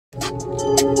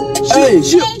Hey,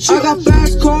 I got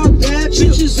fast car, bad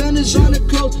bitches, and it's on the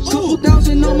clothes. Couple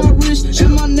thousand on my wrist,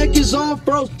 and my neck is all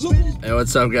froze. Hey,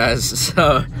 what's up, guys?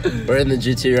 So, we're in the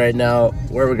GT right now.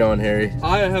 Where are we going, Harry?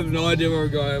 I have no idea where we're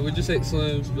going. We just ate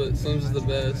Slim's, but Slim's is the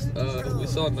best. We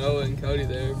saw Noah and Cody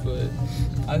there, but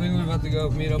I think we're about to go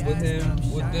meet up with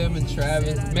them and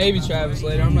Travis. Maybe Travis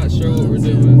later. I'm not sure what we're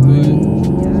doing, but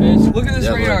bitch, look at this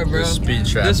radar, bro. Speed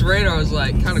trap. This radar is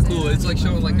like kind of cool. It's like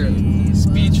showing like a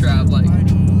speed trap, like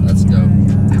let's go.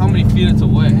 How many feet it's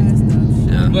away.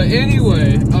 Yeah. But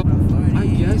anyway, I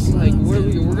guess like we're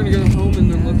gonna go home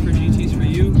and then look for GTs for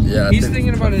you. Yeah. He's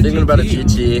thinking about a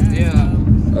GT.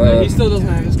 Yeah. He still doesn't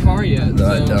have his car yet. No,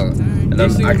 so I don't. And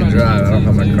I can drive. I don't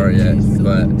have my car yet,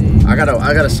 but I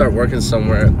gotta start working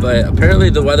somewhere. But apparently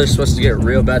the weather's supposed to get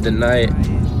real bad tonight.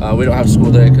 We don't have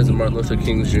school today because of Martin Luther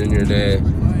King Jr. Day,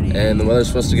 and the weather's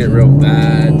supposed to get real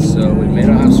bad. So we may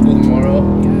not have school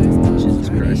tomorrow. Jesus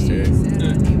Christ, here.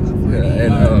 Yeah,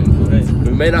 and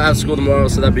we may not have school tomorrow,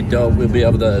 so that'd be dope. We'll be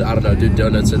able to, I don't know, do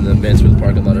donuts in the Mansfield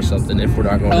parking lot or something if we're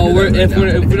not going.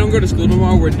 If we don't go to school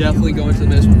tomorrow, we're definitely going to the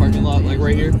Mansfield parking lot, like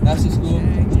right here. That's the school.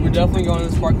 We're definitely going to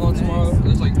this parking lot tomorrow.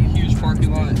 There's like a huge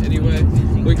parking lot anyway.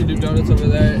 We can do donuts over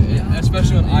there,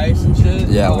 especially with ice and shit.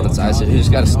 Yeah, when it's icy, you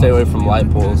just gotta stay away from light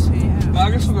poles. But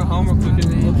I guess we'll go home real quick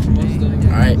and look for Mustang.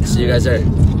 All right, see you guys there.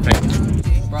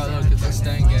 Bro, look, it's a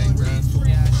Stang gang, bro.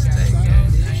 Stang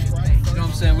gang. You know what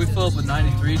I'm saying? We fill up with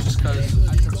 93 just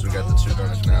because we got the 2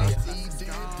 donuts now.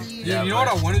 Yeah, you know what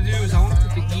I want to do is I want to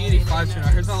put the E85 tuner. I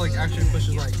heard that like actually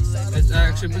pushes it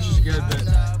actually pushes good, but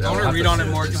I want to read on it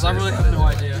more because I really have no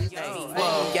idea.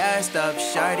 Whoa, gassed up,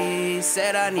 shawty,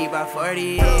 said I need about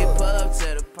 40, pull up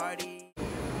to the party.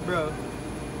 Bro,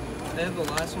 they have the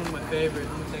last one, my favorite.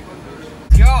 I'm gonna take one first.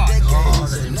 God! Oh,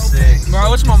 the M6. Bro, I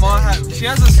wish my mom had. She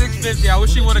has a 650. I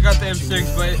wish she would have got the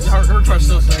M6, but her car's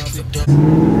so sexy.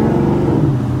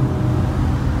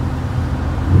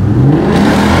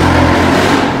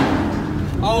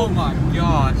 Oh my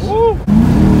gosh. Woo.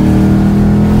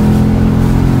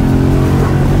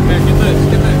 Man, get this.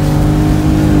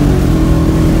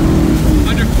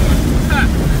 Underfoot.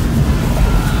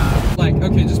 Like,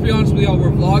 okay, just be honest with y'all, we're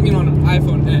vlogging on an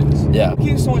iPhone X. Yeah. He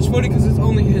keeps so much footage because it's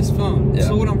only his phone. Yeah.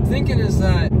 So what I'm thinking is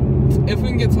that if we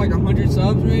can get to like 100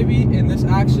 subs maybe, and this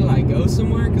actually like goes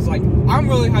somewhere, because like I'm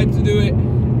really hyped to do it.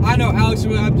 I know Alex is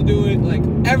really hyped to do it. Like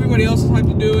everybody else is hyped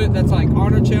to do it. That's like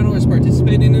on our channel is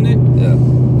participating in it. Yeah.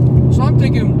 So I'm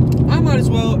thinking I might as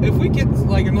well, if we get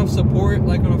like enough support,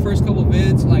 like on the first couple of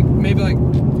vids, like maybe like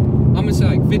I'm gonna say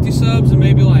like 50 subs and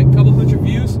maybe like a couple hundred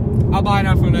views, I'll buy an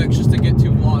iPhone X just to get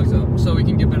 2 vlogs up so we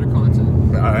can get better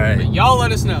content. All right. But y'all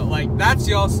let us know. Like that's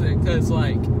y'all's thing, because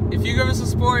like if you give us the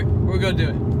support, we're gonna do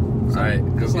it. So, all right,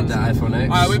 go get the iPhone X.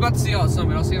 All right, we're about to see y'all at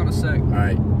Summit. I'll see you in a sec. All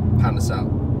right, pound us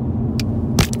out.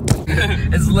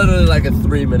 It's literally like a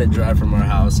 3-minute drive from our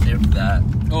house, if that.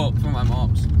 Oh, from my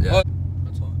mom's. Yeah. Oh,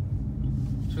 that's all.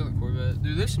 It's really Corvette.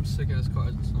 Dude, there's some sick ass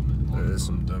cars in Summit. There is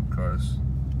some dope cars.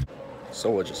 So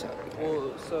what just happened?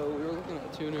 Well, so we were looking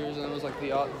at tuners, and it was like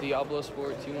the Diablo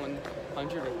Sport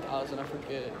T100 or 1000, I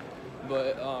forget.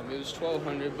 But it was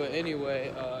 1200. But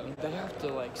anyway, they have to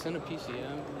like send a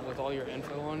PCM with all your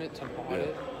info on it to mod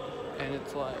it. And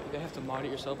it's like, they have to mod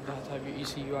it yourself. They have to have your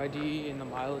ECU ID and the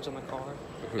mileage on the car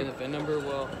and the VIN number.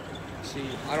 Well, see,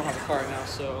 I don't have a car right now,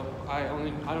 so I don't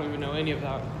even know any of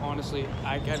that, honestly.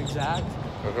 I get exact.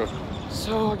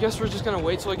 So I guess we're just gonna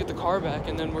wait till I get the car back,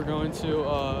 and then we're going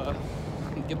to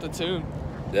get the tune.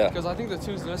 Yeah. Because I think the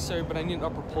tune's necessary, but I need an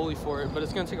upper pulley for it. But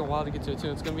it's gonna take a while to get to a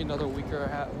tune. It's gonna be another week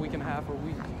and a half or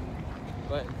week.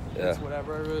 But it's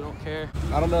whatever. I really don't care.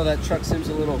 I don't know. That truck seems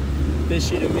a little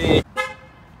fishy to me.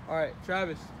 All right,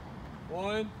 Travis.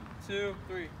 1, 2,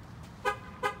 3.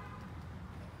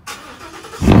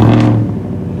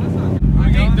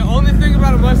 The only thing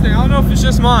about a Mustang, I don't know if it's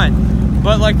just mine,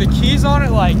 but like the keys on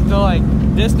it, like the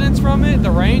distance from it,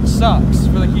 the range sucks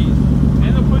for the keys,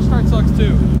 and the push start sucks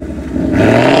too.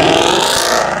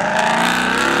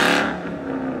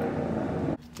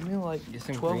 Give me like Get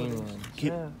some 12 green of these. ones.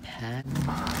 Yeah.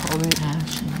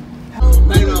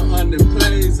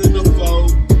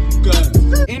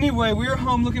 Anyway, we were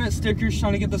home looking at stickers,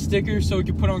 trying to get the stickers so we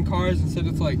could put on cars instead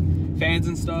of like fans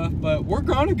and stuff. But we're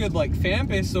growing a good like fan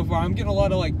base so far. I'm getting a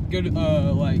lot of like good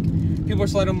like people are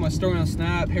sliding my story on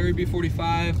Snap, Harry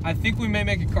B45. I think we may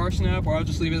make a car snap, or I'll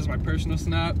just leave it as my personal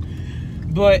snap.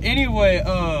 But anyway,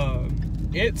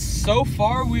 it's so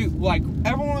far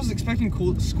everyone was expecting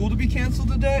school to be canceled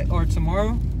today or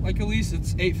tomorrow. Like at least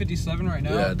it's 8:57 right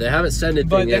now. Yeah, they haven't said anything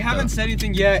but yet. They haven't said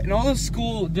anything yet. And all the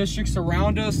school districts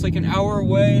around us, like an hour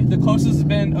away, the closest has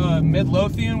been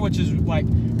Midlothian, which is like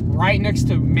right next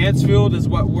to Mansfield is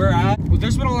what we're at.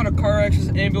 There's been a lot of car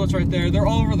accidents, ambulance right there. They're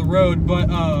all over the road, but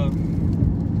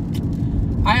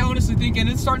I honestly think, and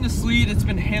it's starting to sleet, it's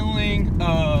been hailing,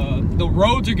 the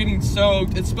roads are getting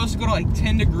soaked. It's supposed to go to like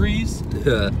 10 degrees.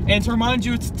 Yeah. And to remind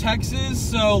you, it's Texas,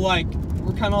 so like,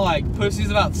 we're kind of like pussies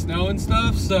about snow and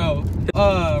stuff. So,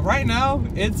 right now,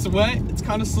 it's wet, it's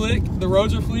kind of slick. The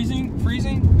roads are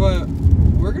freezing, but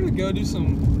we're gonna go do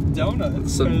some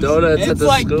donuts. Some donuts at the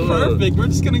like school. It's like perfect. We're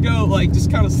just gonna go like, just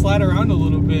kind of slide around a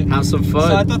little bit. Have some fun.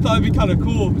 So I thought that would be kind of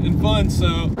cool and fun,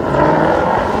 so.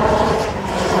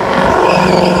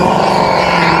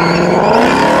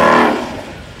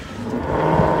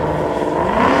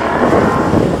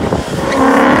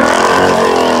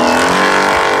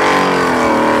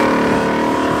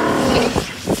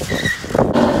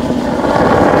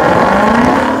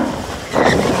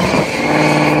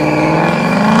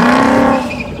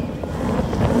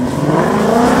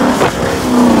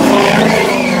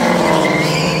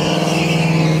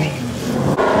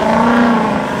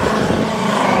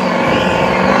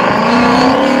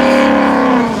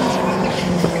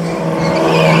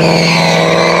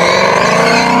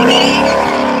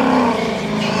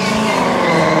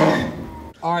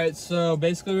 So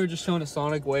basically, we were just showing a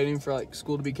Sonic, waiting for like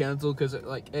school to be canceled because it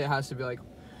has to be like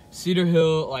Cedar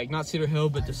Hill, like not Cedar Hill,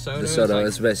 but DeSoto. DeSoto,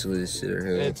 it's basically Cedar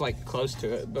Hill. It's like close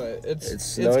to it, but it's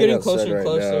snowing getting closer and right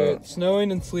closer. now. It's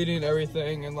snowing and sleeting and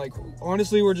everything, and like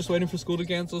honestly, we're just waiting for school to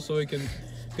cancel so we can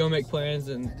go make plans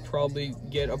and probably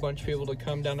get a bunch of people to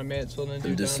come down to Mansfield and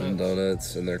do donuts. Some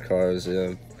donuts in their cars,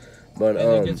 yeah. But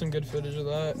and get some good footage of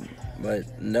that.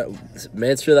 But no,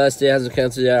 Mansfield ISD hasn't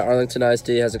canceled yet. Arlington ISD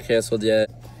hasn't canceled yet.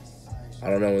 I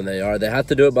don't know when they are. They have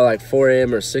to do it by like 4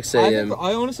 a.m. or 6 a.m.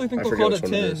 I honestly think they'll call it at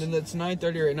 10, it and it's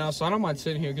 9:30 right now, so I don't mind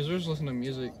sitting here because we're just listening to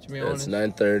music, to be honest. It's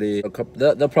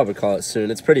 9:30. They'll probably call it soon.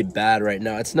 It's pretty bad right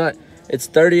now. It's not. It's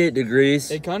 38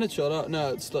 degrees. It kind of chilled out.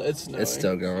 No, it's snowing. It's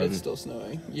still going. It's still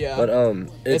snowing. Yeah. But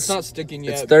it's not sticking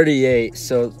yet. It's 38,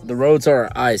 so the roads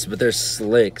aren't ice, but they're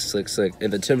slick,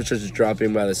 and the temperature's just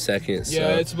dropping by the second. So.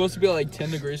 Yeah, it's supposed to be like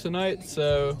 10 degrees tonight.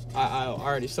 So I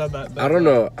already said that. I don't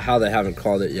know how they haven't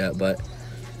called it yet, but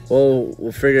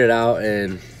we'll figure it out.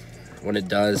 And when it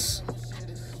does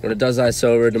ice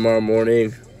over tomorrow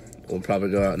morning, we'll probably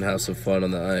go out and have some fun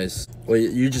on the ice. Well,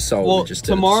 you just saw what we just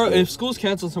did. Tomorrow, if school's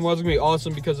canceled, tomorrow's gonna be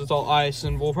awesome because it's all ice,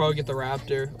 and we'll probably get the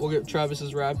Raptor. We'll get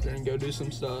Travis's Raptor and go do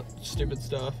some stupid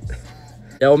stuff.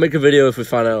 Yeah, we'll make a video if we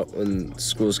find out when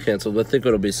school's canceled. But I think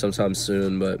it'll be sometime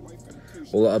soon, but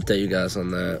we'll update you guys on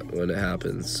that when it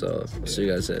happens. So, we'll see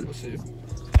you guys then. We'll see you.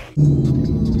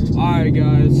 Alright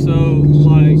guys, so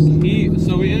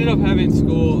we ended up having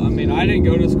school. I mean, I didn't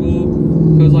go to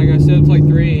school because like I said, it's like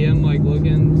 3 a.m. like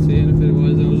looking, seeing if it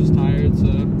was. I was just tired,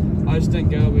 so I just didn't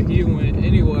go, but he went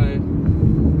anyway.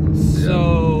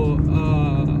 So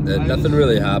nothing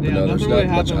really happened. Yeah, There's nothing not really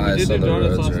much ice on the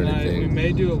roads or night. anything. We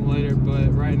may do them later,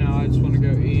 but right now I just want to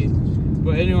go eat.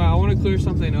 But anyway, I want to clear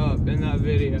something up in that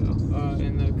video,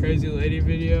 in the crazy lady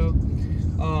video.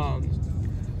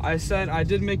 I said I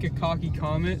did make a cocky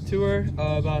comment to her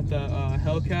about the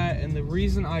Hellcat, and the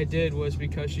reason I did was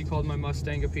because she called my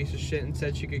Mustang a piece of shit and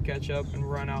said she could catch up and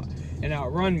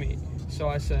outrun me. So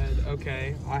I said,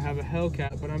 okay, I have a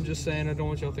Hellcat, but I'm just saying I don't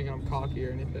want y'all thinking I'm cocky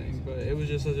or anything. But it was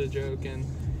just as a joke, and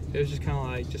it was just kind of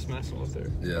like just messing with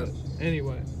her. Yeah. But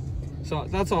anyway, so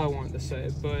that's all I wanted to say.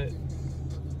 But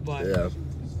yeah,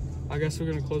 I guess we're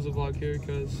gonna close the vlog here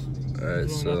because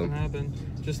nothing happened.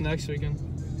 Just next weekend.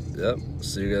 Yep.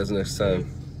 See you guys next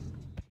time.